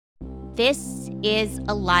This is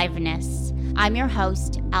Aliveness. I'm your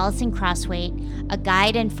host, Allison Crosswaite, a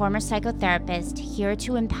guide and former psychotherapist here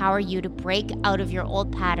to empower you to break out of your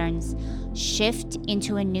old patterns, shift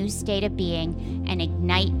into a new state of being, and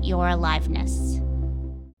ignite your aliveness.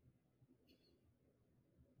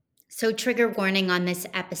 So, trigger warning on this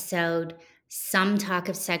episode, some talk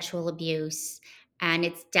of sexual abuse, and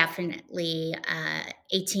it's definitely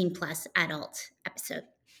 18 plus adult episode.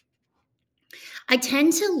 I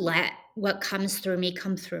tend to let what comes through me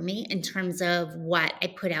come through me in terms of what I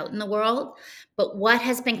put out in the world. But what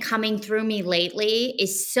has been coming through me lately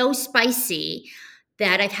is so spicy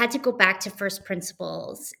that I've had to go back to first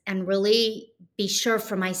principles and really be sure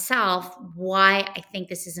for myself why I think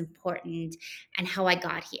this is important and how I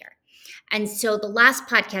got here. And so the last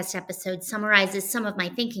podcast episode summarizes some of my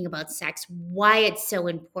thinking about sex, why it's so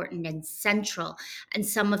important and central, and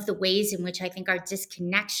some of the ways in which I think our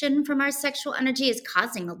disconnection from our sexual energy is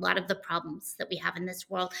causing a lot of the problems that we have in this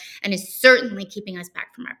world and is certainly keeping us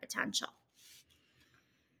back from our potential.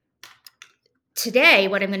 Today,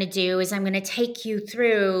 what I'm going to do is I'm going to take you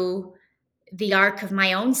through the arc of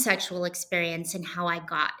my own sexual experience and how I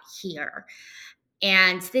got here.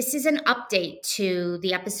 And this is an update to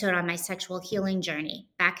the episode on my sexual healing journey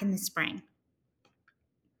back in the spring.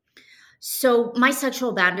 So, my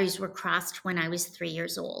sexual boundaries were crossed when I was 3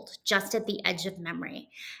 years old, just at the edge of memory.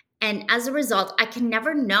 And as a result, I can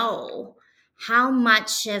never know how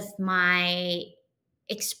much of my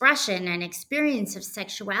expression and experience of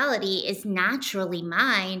sexuality is naturally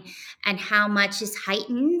mine and how much is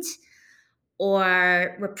heightened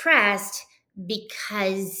or repressed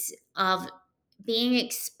because of being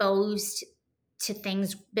exposed to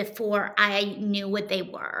things before I knew what they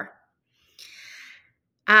were.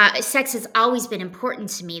 Sex has always been important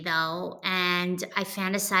to me, though, and I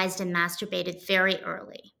fantasized and masturbated very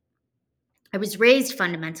early. I was raised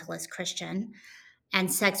fundamentalist Christian,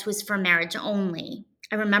 and sex was for marriage only.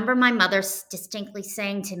 I remember my mother distinctly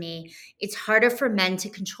saying to me, "It's harder for men to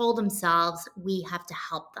control themselves. We have to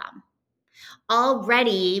help them."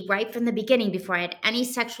 Already, right from the beginning, before I had any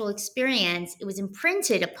sexual experience, it was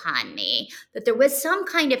imprinted upon me that there was some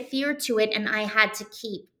kind of fear to it, and I had to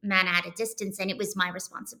keep men at a distance, and it was my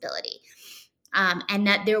responsibility. And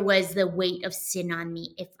that there was the weight of sin on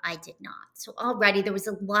me if I did not. So already there was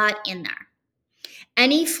a lot in there.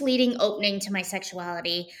 Any fleeting opening to my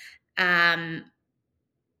sexuality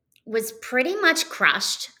was pretty much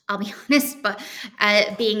crushed, I'll be honest, but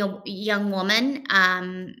being a young woman,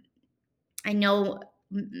 I know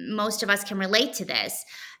most of us can relate to this.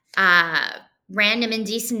 Random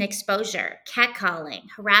indecent exposure, catcalling,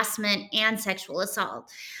 harassment, and sexual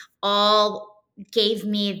assault all gave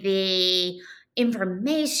me the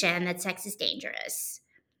information that sex is dangerous,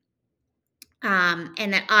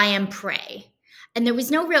 and that I am prey. And there was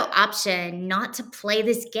no real option not to play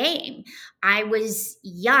this game. I was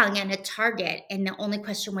young and a target, and the only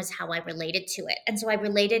question was how I related to it. And so I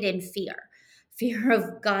related in fear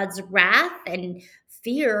of God's wrath and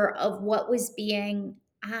fear of what was being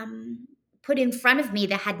put in front of me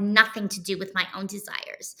that had nothing to do with my own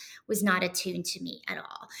desires, was not attuned to me at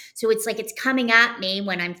all. So it's like it's coming at me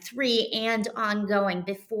when I'm 3 and ongoing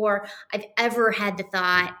before I've ever had the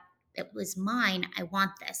thought, it was mine, I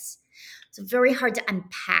want this. So very hard to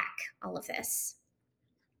unpack all of this.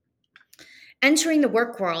 Entering the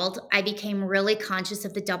work world, I became really conscious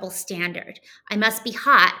of the double standard. I must be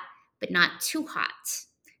hot, but not too hot.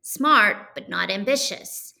 Smart, but not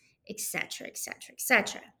ambitious, etc., etc.,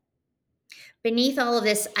 etc. Beneath all of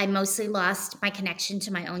this, I mostly lost my connection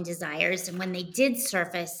to my own desires, and when they did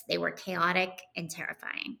surface, they were chaotic and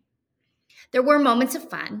terrifying. There were moments of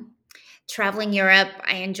fun. Traveling Europe,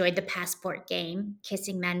 I enjoyed the passport game,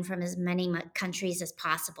 kissing men from as many countries as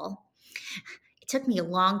possible. It took me a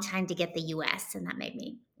long time to get the US, and that made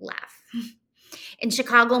me laugh. In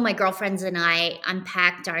Chicago, my girlfriends and I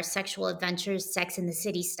unpacked our sexual adventures, Sex in the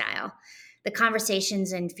City style. The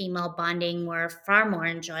conversations and female bonding were far more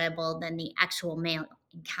enjoyable than the actual male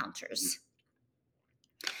encounters.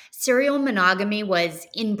 Serial monogamy was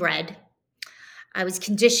inbred. I was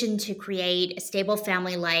conditioned to create a stable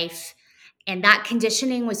family life, and that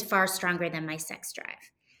conditioning was far stronger than my sex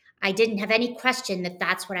drive. I didn't have any question that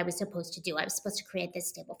that's what I was supposed to do. I was supposed to create this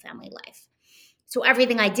stable family life. So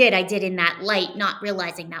everything I did in that light, not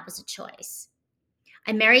realizing that was a choice.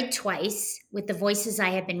 I married twice, with the voices I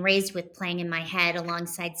had been raised with playing in my head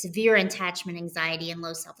alongside severe attachment anxiety and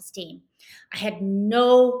low self-esteem. I had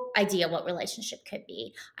no idea what relationship could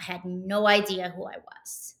be. I had no idea who I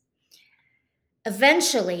was.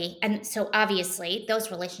 Eventually, and so obviously,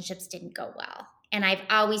 those relationships didn't go well. And I've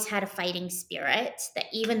always had a fighting spirit that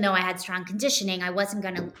even though I had strong conditioning, I wasn't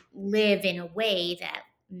going to live in a way that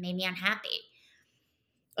made me unhappy.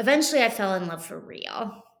 Eventually, I fell in love for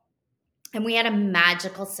real. And we had a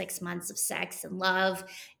magical 6 months of sex and love.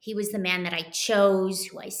 He was the man that I chose,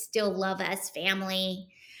 who I still love as family.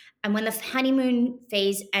 And when the honeymoon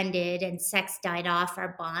phase ended and sex died off,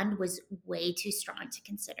 our bond was way too strong to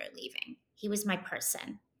consider leaving. He was my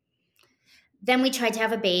person. Then we tried to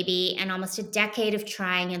have a baby, and almost a decade of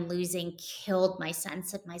trying and losing killed my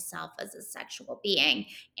sense of myself as a sexual being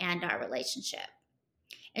and our relationship.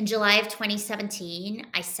 In July of 2017,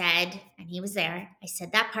 I said, and he was there, I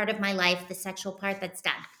said, that part of my life, the sexual part, that's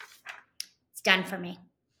done. It's done for me.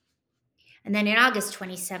 And then in August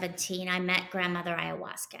 2017, I met grandmother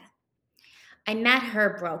ayahuasca. I met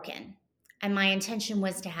her broken, and my intention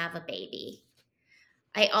was to have a baby.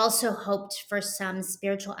 I also hoped for some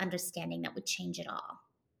spiritual understanding that would change it all.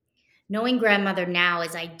 Knowing grandmother now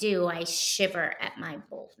as I do, I shiver at my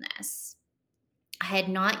boldness. I had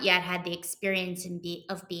not yet had the experience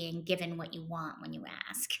of being given what you want when you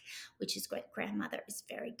ask, which is what grandmother is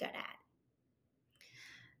very good at.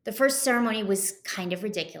 The first ceremony was kind of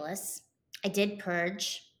ridiculous. I did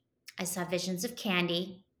purge. I saw visions of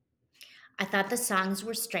candy. I thought the songs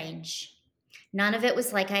were strange. None of it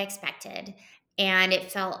was like I expected, and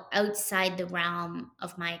it fell outside the realm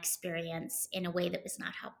of my experience in a way that was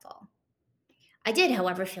not helpful. I did,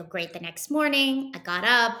 however, feel great the next morning. I got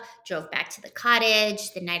up, drove back to the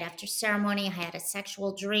cottage. The night after ceremony, I had a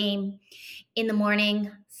sexual dream. In the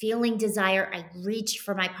morning, feeling desire, I reached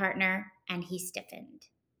for my partner and he stiffened.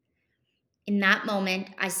 In that moment,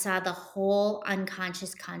 I saw the whole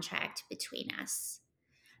unconscious contract between us.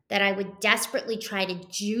 That I would desperately try to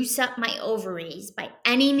juice up my ovaries by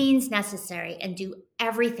any means necessary and do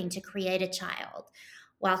everything to create a child,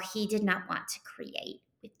 while he did not want to create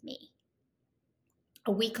with me.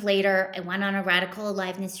 A week later, I went on a radical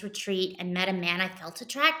aliveness retreat and met a man I felt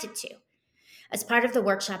attracted to. As part of the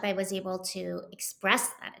workshop, I was able to express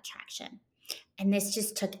that attraction. And this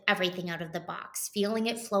just took everything out of the box. Feeling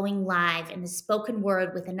it flowing live in the spoken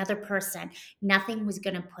word with another person, nothing was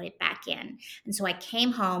going to put it back in. And so I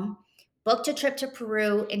came home, booked a trip to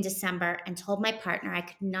Peru in December, and told my partner I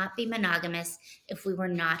could not be monogamous if we were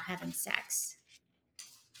not having sex.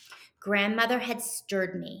 Grandmother had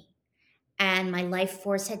stirred me, and my life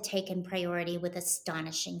force had taken priority with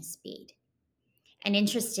astonishing speed. And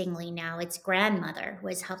interestingly, now it's grandmother who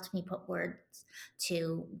has helped me put words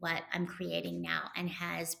to what I'm creating now and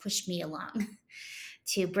has pushed me along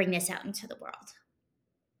to bring this out into the world.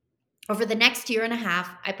 Over the next year and a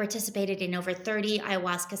half, I participated in over 30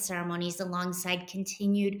 ayahuasca ceremonies alongside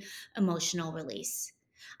continued emotional release.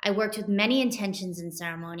 I worked with many intentions in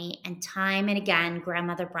ceremony, and time and again,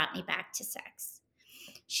 grandmother brought me back to sex.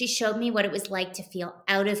 She showed me what it was like to feel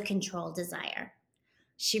out of control desire.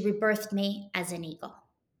 She rebirthed me as an eagle.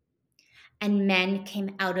 And men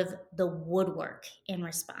came out of the woodwork in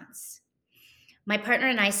response. My partner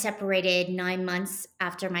and I separated 9 months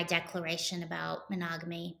after my declaration about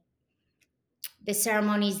monogamy. The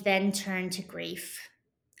ceremonies then turned to grief.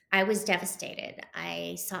 I was devastated.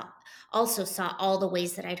 I also saw all the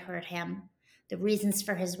ways that I'd hurt him, the reasons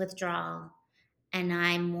for his withdrawal, and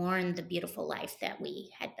I mourned the beautiful life that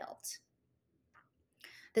we had built.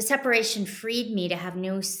 The separation freed me to have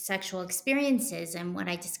new sexual experiences, and what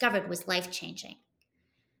I discovered was life-changing.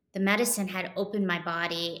 The medicine had opened my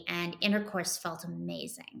body, and intercourse felt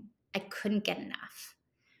amazing. I couldn't get enough.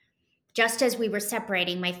 Just as we were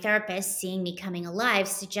separating, my therapist, seeing me coming alive,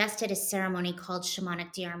 suggested a ceremony called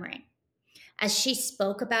shamanic de-armoring. As she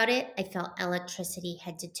spoke about it, I felt electricity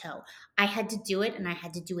head to toe. I had to do it, and I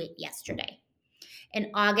had to do it yesterday. In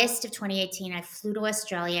August of 2018, I flew to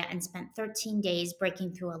Australia and spent 13 days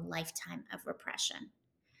breaking through a lifetime of repression.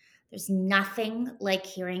 There's nothing like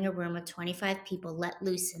hearing a room of 25 people let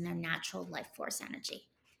loose in their natural life force energy.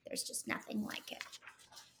 There's just nothing like it.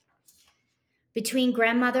 Between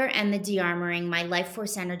grandmother and the de-armoring, my life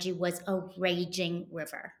force energy was a raging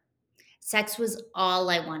river. Sex was all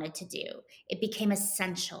I wanted to do. It became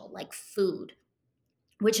essential, like food,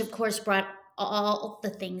 which of course brought all the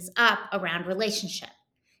things up around relationship.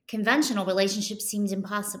 Conventional relationships seemed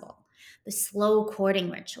impossible. The slow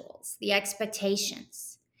courting rituals, the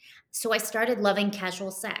expectations. So I started loving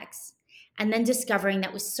casual sex, and then discovering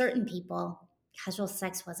that with certain people, casual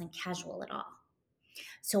sex wasn't casual at all.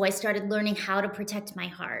 So I started learning how to protect my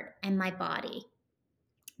heart and my body.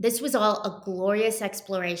 This was all a glorious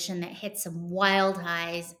exploration that hit some wild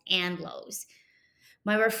highs and lows.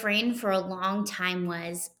 My refrain for a long time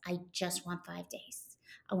was, I just want 5 days.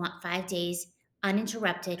 I want 5 days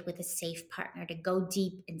uninterrupted with a safe partner to go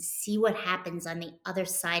deep and see what happens on the other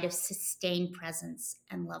side of sustained presence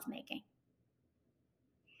and lovemaking.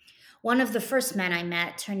 One of the first men I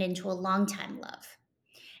met turned into a longtime love,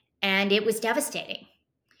 and it was devastating.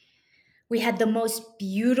 We had the most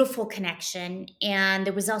beautiful connection, and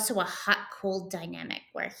there was also a hot cold dynamic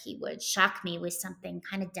where he would shock me with something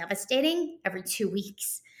kind of devastating every 2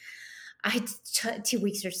 weeks. 2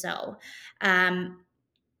 weeks or so. Um,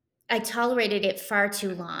 I tolerated it far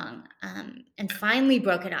too long, and finally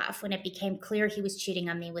broke it off when it became clear he was cheating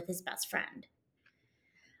on me with his best friend.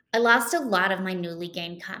 I lost a lot of my newly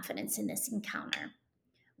gained confidence in this encounter.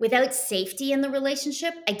 Without safety in the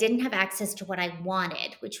relationship, I didn't have access to what I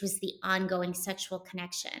wanted, which was the ongoing sexual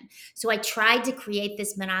connection. So I tried to create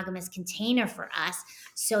this monogamous container for us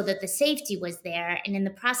so that the safety was there. And in the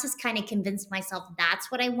process, kind of convinced myself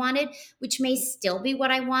that's what I wanted, which may still be what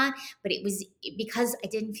I want. But it was because I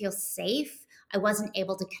didn't feel safe, I wasn't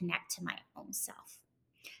able to connect to my own self.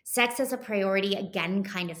 Sex as a priority again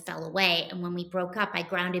kind of fell away. And when we broke up, I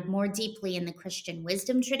grounded more deeply in the Christian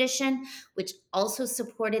wisdom tradition, which also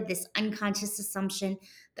supported this unconscious assumption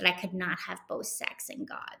that I could not have both sex and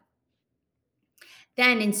God.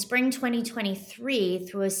 Then in spring 2023,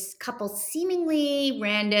 through couple seemingly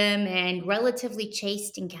random and relatively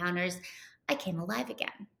chaste encounters, I came alive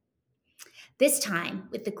again. This time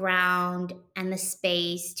with the ground and the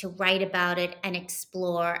space to write about it and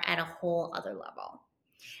explore at a whole other level.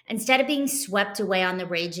 Instead of being swept away on the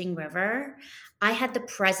raging river, I had the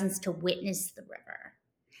presence to witness the river.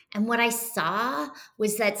 And what I saw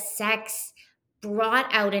was that sex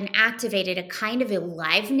brought out and activated a kind of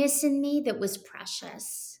aliveness in me that was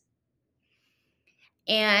precious.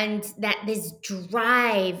 And that this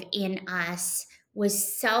drive in us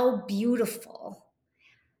was so beautiful.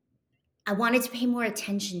 I wanted to pay more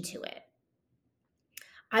attention to it.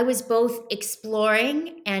 I was both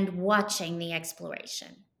exploring and watching the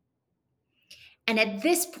exploration. And at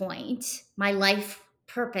this point, my life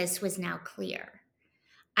purpose was now clear.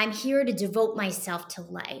 I'm here to devote myself to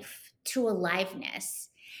life, to aliveness.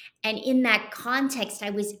 And in that context, I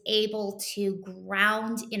was able to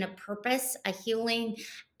ground in a purpose, a healing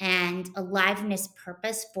and aliveness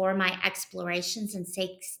purpose for my explorations and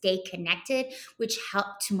stay connected, which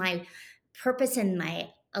helped to my purpose and my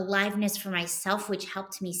aliveness for myself, which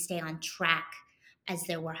helped me stay on track as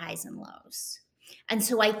there were highs and lows. And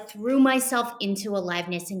so I threw myself into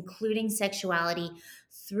aliveness, including sexuality,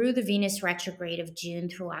 through the Venus retrograde of June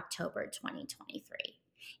through October 2023.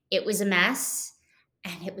 It was a mess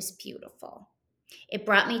and it was beautiful. It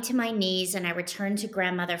brought me to my knees and I returned to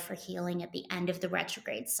grandmother for healing at the end of the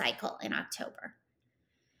retrograde cycle in October.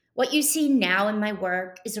 What you see now in my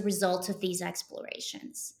work is a result of these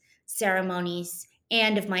explorations, ceremonies,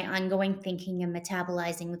 and of my ongoing thinking and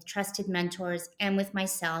metabolizing with trusted mentors and with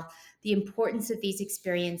myself the importance of these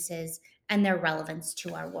experiences and their relevance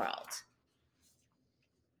to our world.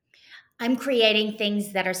 I'm creating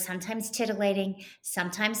things that are sometimes titillating,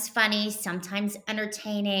 sometimes funny, sometimes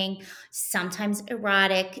entertaining, sometimes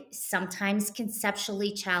erotic, sometimes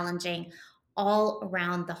conceptually challenging, all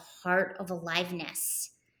around the heart of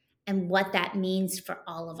aliveness and what that means for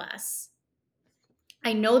all of us.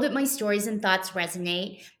 I know that my stories and thoughts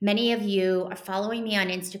resonate. Many of you are following me on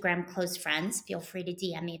Instagram, close friends. Feel free to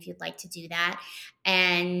DM me if you'd like to do that.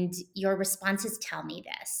 And your responses tell me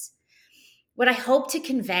this. What I hope to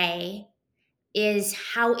convey is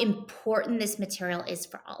how important this material is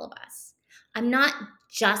for all of us. I'm not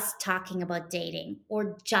just talking about dating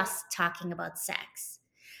or just talking about sex.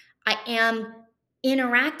 I am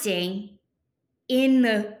interacting in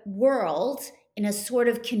the world in a sort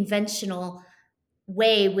of conventional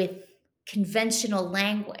way with conventional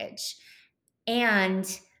language.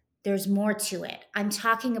 And there's more to it. I'm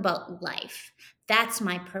talking about life. That's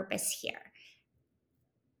my purpose here.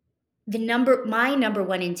 My number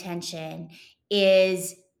one intention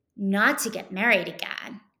is not to get married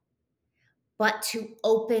again, but to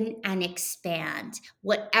open and expand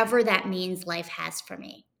whatever that means life has for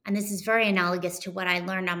me. And this is very analogous to what I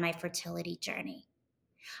learned on my fertility journey.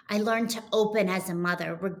 I learned to open as a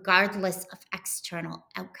mother, regardless of external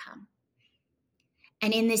outcome.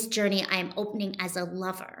 And in this journey, I am opening as a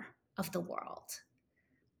lover of the world.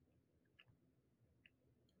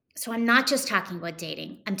 So I'm not just talking about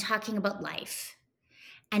dating, I'm talking about life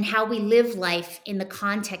and how we live life in the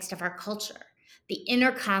context of our culture, the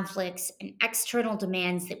inner conflicts and external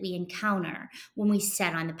demands that we encounter when we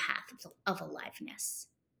set on the path of aliveness.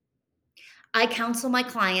 I counsel my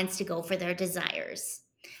clients to go for their desires.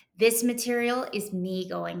 This material is me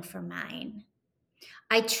going for mine.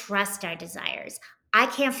 I trust our desires. I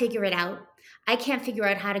can't figure it out. I can't figure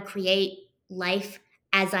out how to create life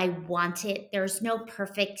as I want it. There's no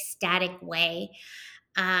perfect static way.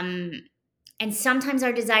 And sometimes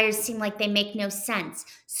our desires seem like they make no sense.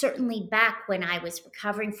 Certainly back when I was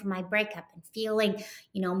recovering from my breakup and feeling,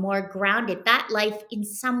 more grounded, that life in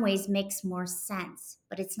some ways makes more sense,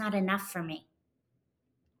 but it's not enough for me.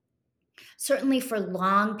 Certainly for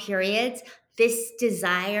long periods, this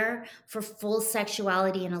desire for full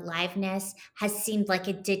sexuality and aliveness has seemed like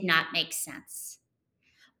it did not make sense.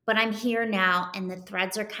 But I'm here now and the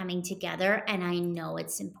threads are coming together and I know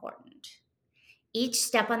it's important. Each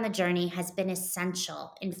step on the journey has been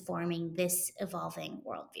essential in forming this evolving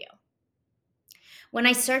worldview. When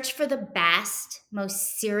I search for the best,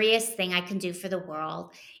 most serious thing I can do for the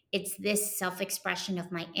world, it's this self-expression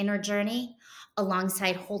of my inner journey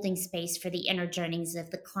alongside holding space for the inner journeys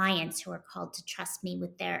of the clients who are called to trust me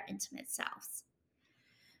with their intimate selves.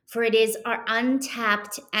 For it is our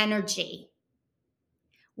untapped energy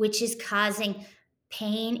which is causing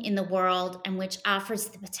pain in the world and which offers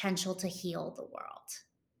the potential to heal the world.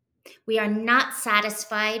 We are not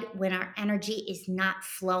satisfied when our energy is not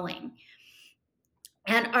flowing.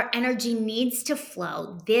 And our energy needs to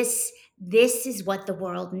flow. This is what the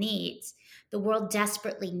world needs. The world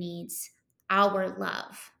desperately needs our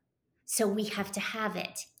love. So we have to have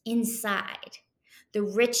it inside. The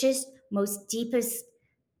richest, most deepest,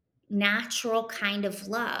 natural kind of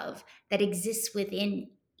love that exists within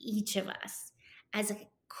each of us as a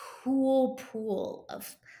cool pool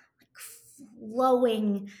of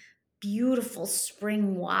flowing, beautiful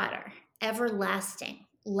spring water, everlasting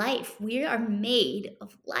life. We are made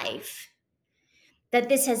of life. That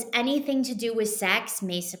this has anything to do with sex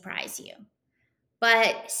may surprise you,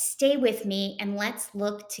 but stay with me and let's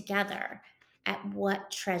look together at what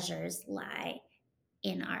treasures lie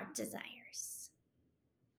in our desires.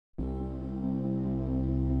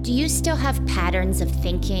 Do you still have patterns of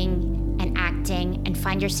thinking and acting and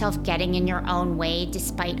find yourself getting in your own way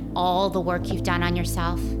despite all the work you've done on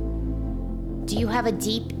yourself? Do you have a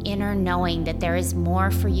deep inner knowing that there is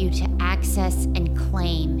more for you to access and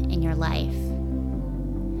claim in your life?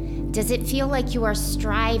 Does it feel like you are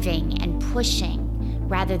striving and pushing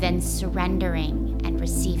rather than surrendering and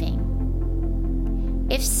receiving?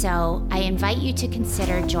 If so, I invite you to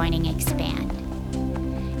consider joining Expand.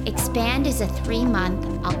 Expand is a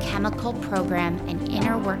 3-month alchemical program and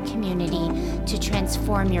inner work community to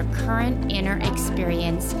transform your current inner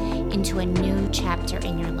experience into a new chapter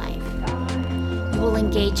in your life. You will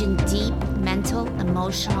engage in deep mental,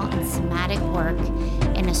 emotional, and somatic work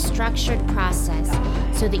in a structured process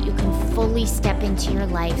so that you can fully step into your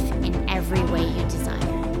life in every way you desire.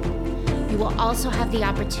 You will also have the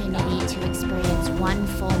opportunity to experience one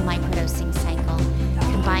full microdosing cycle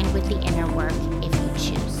combined with the inner work if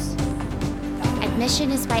you choose.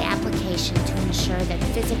 Admission is by application to ensure that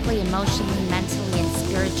physically, emotionally, mentally, and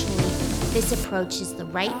spiritually, this approach is the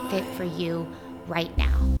right fit for you right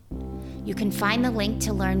now. You can find the link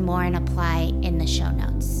to learn more and apply in the show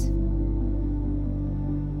notes.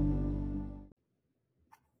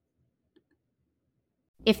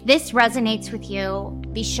 If this resonates with you,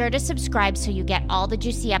 be sure to subscribe so you get all the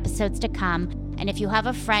juicy episodes to come. And if you have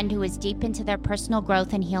a friend who is deep into their personal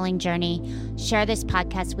growth and healing journey, share this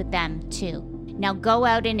podcast with them too. Now go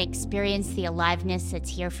out and experience the aliveness that's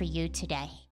here for you today.